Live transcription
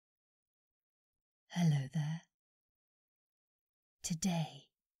Hello there. Today,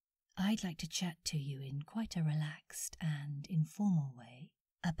 I'd like to chat to you in quite a relaxed and informal way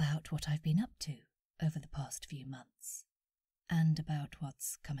about what I've been up to over the past few months, and about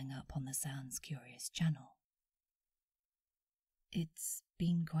what's coming up on the Sounds Curious channel. It's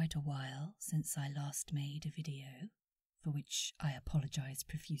been quite a while since I last made a video, for which I apologise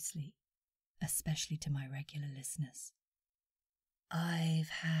profusely, especially to my regular listeners. I've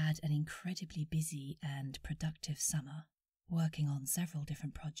had an incredibly busy and productive summer, working on several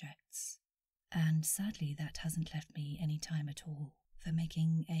different projects, and sadly that hasn't left me any time at all for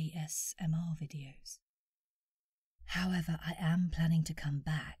making ASMR videos. However, I am planning to come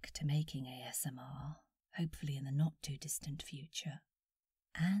back to making ASMR, hopefully in the not too distant future,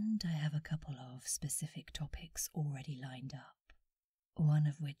 and I have a couple of specific topics already lined up, one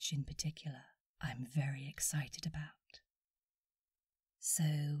of which in particular I'm very excited about. So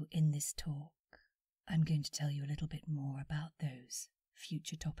in this talk, I'm going to tell you a little bit more about those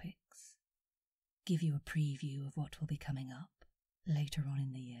future topics, give you a preview of what will be coming up later on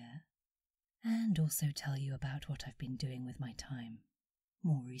in the year, and also tell you about what I've been doing with my time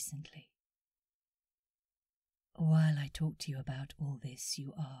more recently. While I talk to you about all this,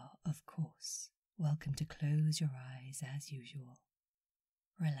 you are, of course, welcome to close your eyes as usual,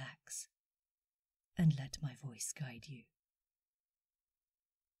 relax, and let my voice guide you.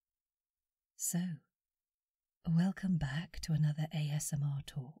 So, welcome back to another ASMR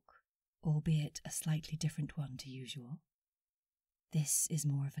talk, albeit a slightly different one to usual. This is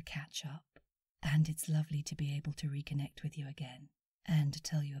more of a catch-up, and it's lovely to be able to reconnect with you again and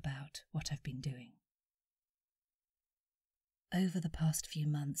tell you about what I've been doing. Over the past few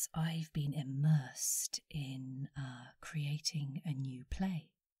months, I've been immersed in creating a new play.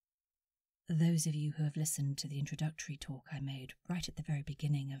 Those of you who have listened to the introductory talk I made right at the very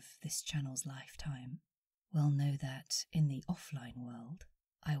beginning of this channel's lifetime will know that in the offline world,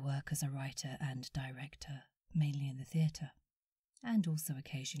 I work as a writer and director, mainly in the theatre, and also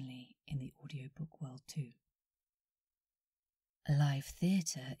occasionally in the audiobook world too. Live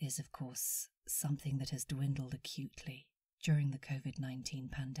theatre is, of course, something that has dwindled acutely during the COVID-19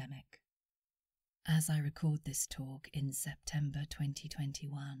 pandemic. As I record this talk in September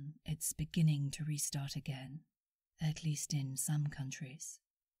 2021, it's beginning to restart again, at least in some countries.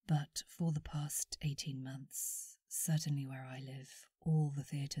 But for the past 18 months, certainly where I live, all the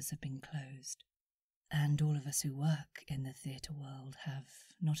theatres have been closed. And all of us who work in the theatre world have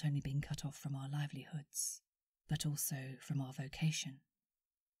not only been cut off from our livelihoods, but also from our vocation.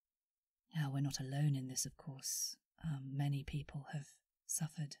 Now, we're not alone in this, of course. Many people have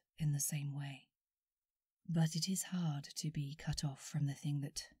suffered in the same way. But it is hard to be cut off from the thing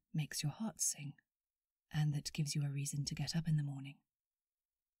that makes your heart sing, and that gives you a reason to get up in the morning.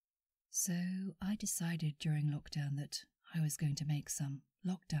 So I decided during lockdown that I was going to make some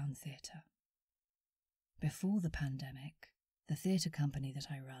lockdown theatre. Before the pandemic, the theatre company that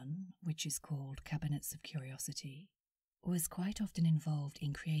I run, which is called Cabinets of Curiosity, was quite often involved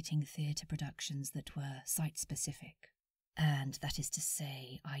in creating theatre productions that were site-specific. And that is to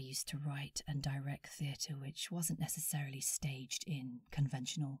say, I used to write and direct theatre which wasn't necessarily staged in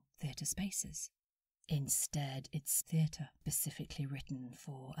conventional theatre spaces. Instead, it's theatre specifically written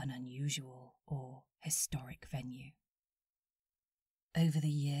for an unusual or historic venue. Over the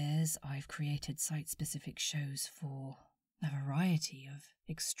years, I've created site-specific shows for a variety of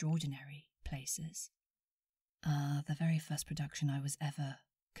extraordinary places. The very first production I was ever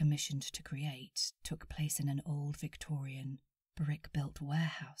commissioned to create took place in an old Victorian brick-built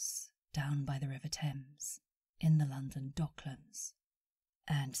warehouse down by the River Thames in the London Docklands,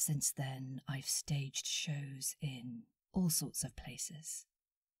 and since then I've staged shows in all sorts of places.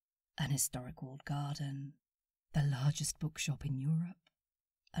 An historic walled garden, the largest bookshop in Europe,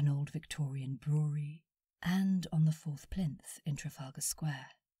 an old Victorian brewery, and on the 4th plinth in Trafalgar Square,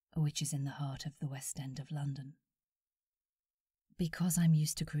 which is in the heart of the West End of London. Because I'm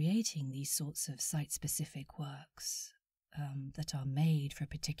used to creating these sorts of site-specific works that are made for a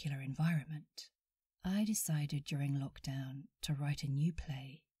particular environment, I decided during lockdown to write a new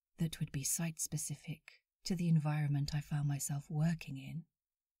play that would be site-specific to the environment I found myself working in.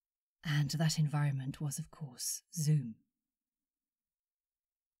 And that environment was, of course, Zoom.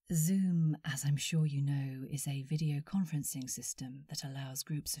 Zoom, as I'm sure you know, is a video conferencing system that allows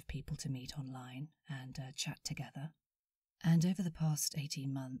groups of people to meet online and chat together. And over the past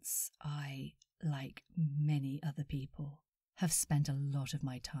 18 months, I, like many other people, have spent a lot of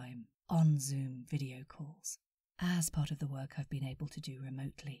my time on Zoom video calls as part of the work I've been able to do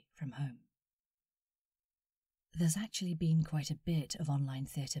remotely from home. There's actually been quite a bit of online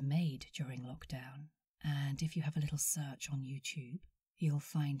theatre made during lockdown, and if you have a little search on YouTube, you'll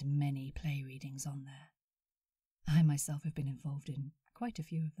find many play readings on there. I myself have been involved in quite a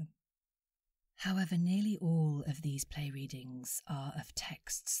few of them. However, nearly all of these play readings are of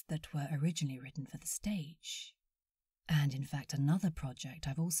texts that were originally written for the stage. And in fact, another project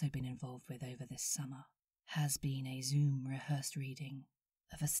I've also been involved with over this summer has been a Zoom rehearsed reading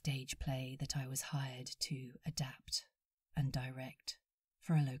of a stage play that I was hired to adapt and direct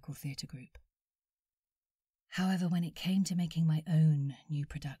for a local theatre group. However, when it came to making my own new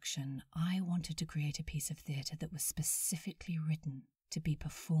production, I wanted to create a piece of theatre that was specifically written to be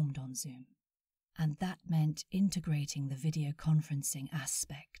performed on Zoom. And that meant integrating the video conferencing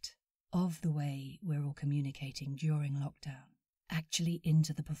aspect of the way we're all communicating during lockdown actually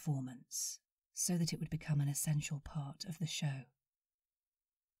into the performance, so that it would become an essential part of the show.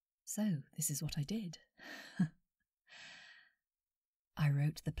 So this is what I did. I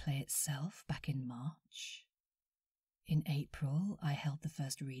wrote the play itself back in March. In April, I held the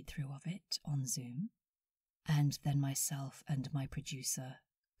first read-through of it on Zoom, and then myself and my producer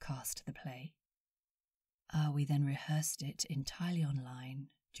cast the play. We then rehearsed it entirely online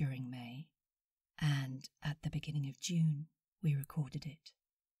during May, and at the beginning of June, we recorded it.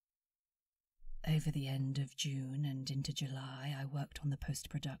 Over the end of June and into July, I worked on the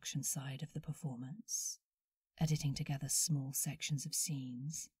post-production side of the performance, editing together small sections of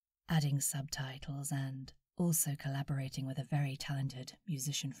scenes, adding subtitles, and also collaborating with a very talented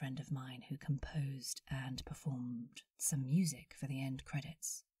musician friend of mine who composed and performed some music for the end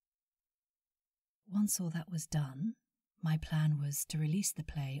credits. Once all that was done, my plan was to release the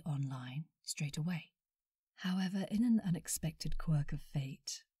play online straight away. However, in an unexpected quirk of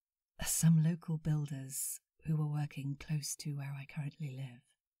fate, some local builders who were working close to where I currently live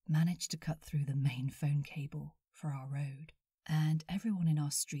managed to cut through the main phone cable for our road, and everyone in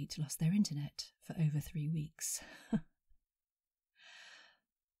our street lost their internet for over 3 weeks.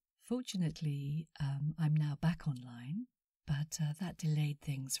 Fortunately, I'm now back online, but that delayed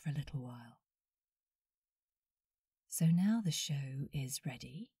things for a little while. So now the show is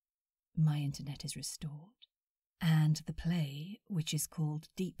ready, my internet is restored, and the play, which is called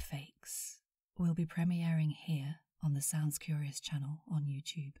Deepfakes, will be premiering here on the Sounds Curious channel on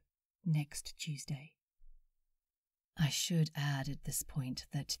YouTube next Tuesday. I should add at this point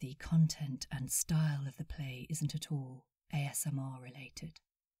that the content and style of the play isn't at all ASMR related.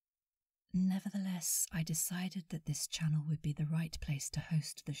 Nevertheless, I decided that this channel would be the right place to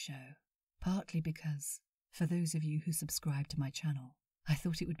host the show, partly because, for those of you who subscribe to my channel, I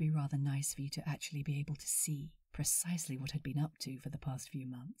thought it would be rather nice for you to actually be able to see precisely what I'd been up to for the past few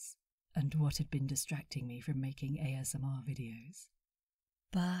months, and what had been distracting me from making ASMR videos.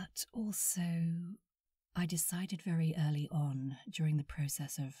 But also, I decided very early on during the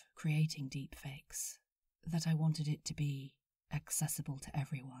process of creating Deepfakes that I wanted it to be accessible to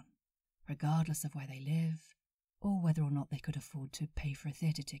everyone, regardless of where they live or whether or not they could afford to pay for a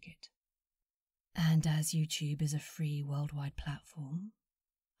theatre ticket. And as YouTube is a free worldwide platform,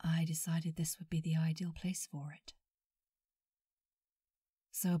 I decided this would be the ideal place for it.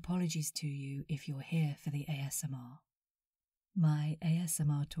 So apologies to you if you're here for the ASMR. My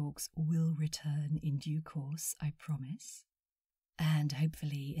ASMR talks will return in due course, I promise. And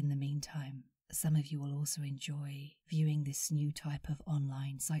hopefully in the meantime, some of you will also enjoy viewing this new type of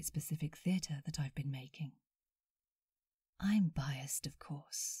online site-specific theatre that I've been making. I'm biased, of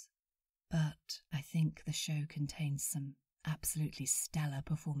course, but I think the show contains some absolutely stellar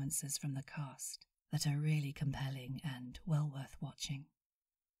performances from the cast that are really compelling and well worth watching.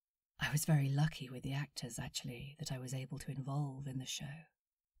 I was very lucky with the actors, actually, that I was able to involve in the show,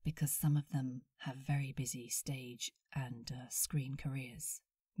 because some of them have very busy stage and screen careers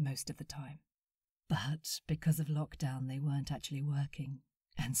most of the time. But because of lockdown, they weren't actually working,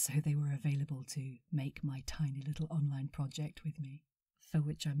 and so they were available to make my tiny little online project with me, for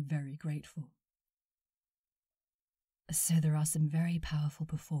which I'm very grateful. So there are some very powerful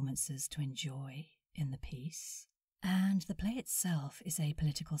performances to enjoy in the piece, and the play itself is a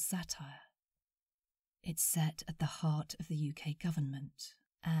political satire. It's set at the heart of the UK government,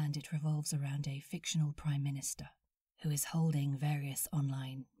 and it revolves around a fictional Prime Minister who is holding various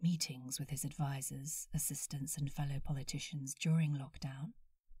online meetings with his advisors, assistants and fellow politicians during lockdown.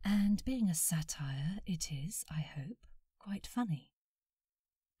 And being a satire, it is, I hope, quite funny.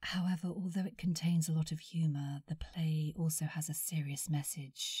 However, although it contains a lot of humour, the play also has a serious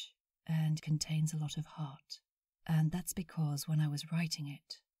message and contains a lot of heart. And that's because when I was writing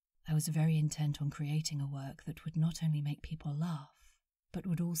it, I was very intent on creating a work that would not only make people laugh, but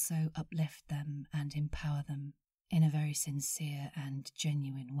would also uplift them and empower them in a very sincere and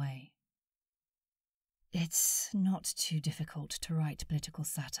genuine way. It's not too difficult to write political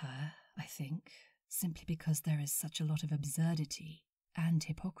satire, I think, simply because there is such a lot of absurdity and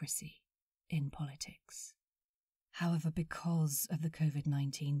hypocrisy in politics. However, because of the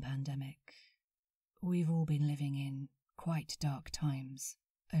COVID-19 pandemic, we've all been living in quite dark times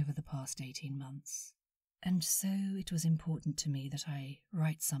over the past 18 months, and so it was important to me that I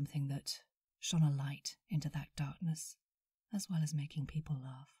write something that shone a light into that darkness, as well as making people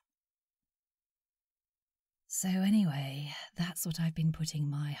laugh. So anyway, that's what I've been putting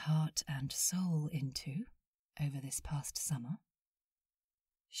my heart and soul into over this past summer.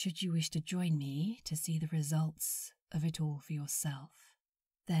 Should you wish to join me to see the results of it all for yourself,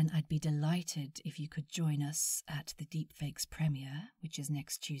 then I'd be delighted if you could join us at the Deepfakes premiere, which is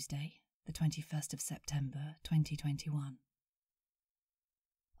next Tuesday, the 21st of September 2021.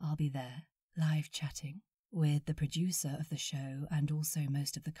 I'll be there, live chatting, with the producer of the show and also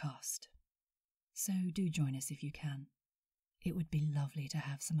most of the cast. So do join us if you can. It would be lovely to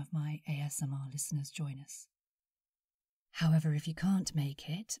have some of my ASMR listeners join us. However, if you can't make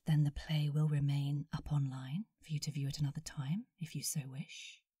it, then the play will remain up online for you to view at another time, if you so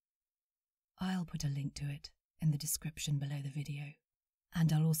wish. I'll put a link to it in the description below the video,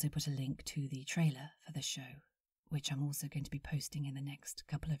 and I'll also put a link to the trailer for the show, which I'm also going to be posting in the next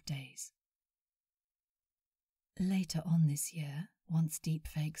couple of days. Later on this year, once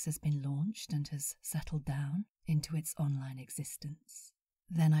Deepfakes has been launched and has settled down into its online existence,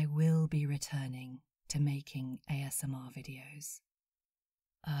 then I will be returning to making ASMR videos.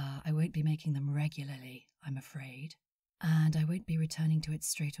 I won't be making them regularly, I'm afraid, and I won't be returning to it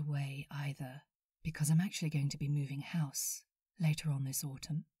straight away either, because I'm actually going to be moving house later on this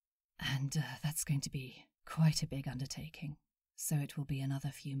autumn, and that's going to be quite a big undertaking, so it will be another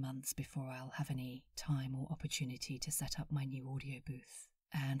few months before I'll have any time or opportunity to set up my new audio booth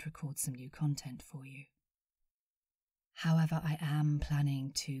and record some new content for you. However, I am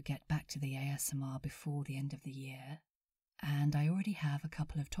planning to get back to the ASMR before the end of the year, and I already have a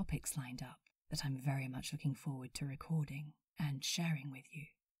couple of topics lined up that I'm very much looking forward to recording and sharing with you.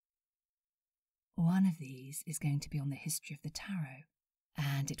 One of these is going to be on the history of the tarot,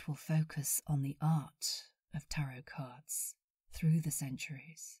 and it will focus on the art of tarot cards through the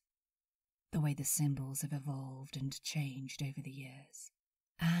centuries, the way the symbols have evolved and changed over the years,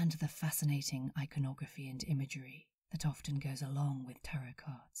 and the fascinating iconography and imagery that often goes along with tarot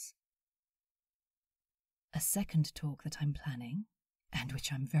cards. A second talk that I'm planning, and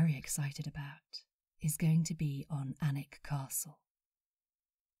which I'm very excited about, is going to be on Alnwick Castle.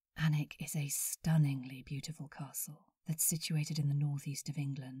 Alnwick is a stunningly beautiful castle that's situated in the northeast of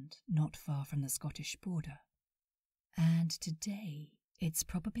England, not far from the Scottish border. And today, it's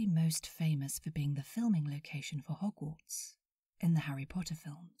probably most famous for being the filming location for Hogwarts in the Harry Potter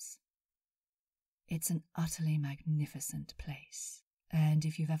films. It's an utterly magnificent place, and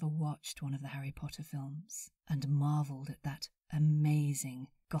if you've ever watched one of the Harry Potter films and marvelled at that amazing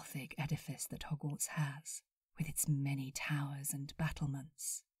Gothic edifice that Hogwarts has, with its many towers and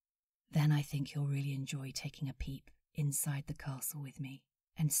battlements, then I think you'll really enjoy taking a peep inside the castle with me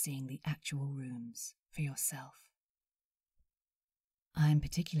and seeing the actual rooms for yourself. I'm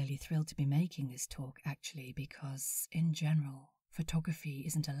particularly thrilled to be making this talk actually because, in general, photography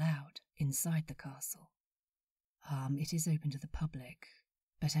isn't allowed inside the castle. It is open to the public,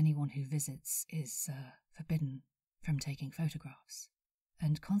 but anyone who visits is forbidden from taking photographs,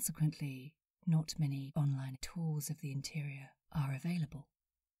 and consequently not many online tours of the interior are available.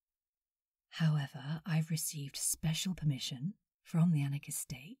 However, I've received special permission from the Alnwick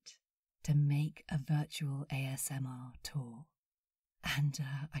estate to make a virtual ASMR tour, and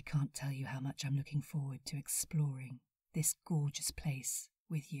I can't tell you how much I'm looking forward to exploring this gorgeous place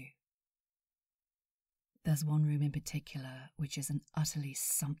with you. There's one room in particular which is an utterly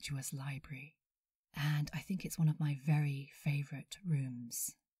sumptuous library, and I think it's one of my very favourite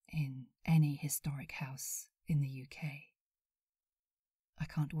rooms in any historic house in the UK. I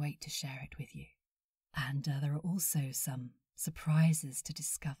can't wait to share it with you. And there are also some surprises to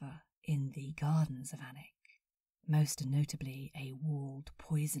discover in the gardens of Alnwick, most notably a walled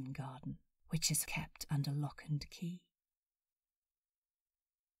poison garden, which is kept under lock and key.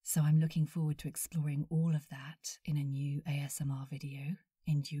 So I'm looking forward to exploring all of that in a new ASMR video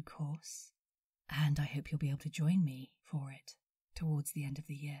in due course, and I hope you'll be able to join me for it towards the end of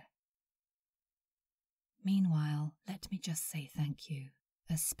the year. Meanwhile, let me just say thank you,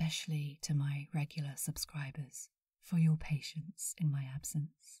 especially to my regular subscribers, for your patience in my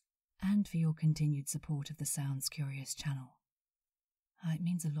absence, and for your continued support of the Sounds Curious channel. It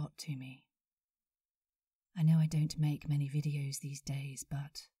means a lot to me. I know I don't make many videos these days,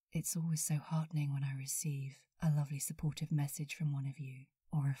 but it's always so heartening when I receive a lovely supportive message from one of you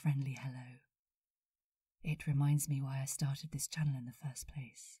or a friendly hello. It reminds me why I started this channel in the first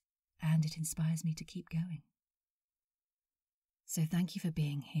place, and it inspires me to keep going. So thank you for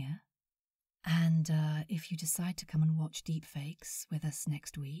being here. And if you decide to come and watch Deepfakes with us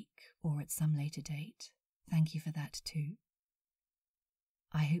next week or at some later date, thank you for that too.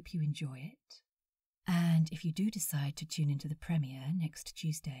 I hope you enjoy it. And if you do decide to tune into the premiere next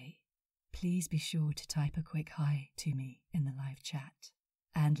Tuesday, please be sure to type a quick hi to me in the live chat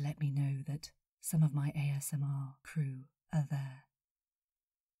and let me know that some of my ASMR crew are there.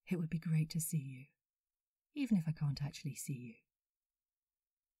 It would be great to see you, even if I can't actually see you.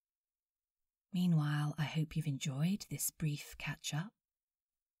 Meanwhile, I hope you've enjoyed this brief catch-up,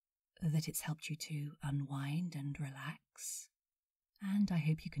 that it's helped you to unwind and relax, and I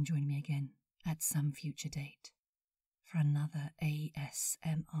hope you can join me again at some future date for another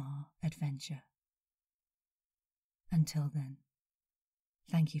ASMR adventure. Until then,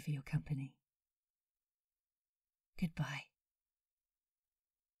 thank you for your company. Goodbye.